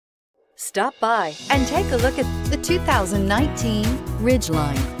Stop by and take a look at the 2019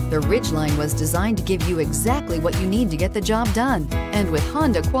 Ridgeline. The Ridgeline was designed to give you exactly what you need to get the job done. And with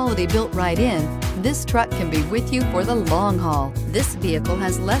Honda quality built right in, this truck can be with you for the long haul. This vehicle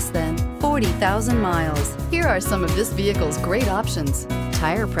has less than 40,000 miles. Here are some of this vehicle's great options: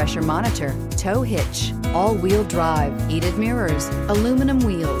 tire pressure monitor, tow hitch, all-wheel drive, heated mirrors, aluminum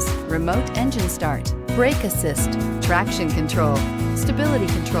wheels, remote engine start, brake assist, traction control, stability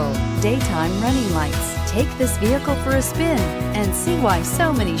control, daytime running lights. Take this vehicle for a spin and see why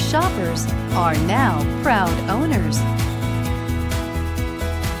so many shoppers are now proud owners.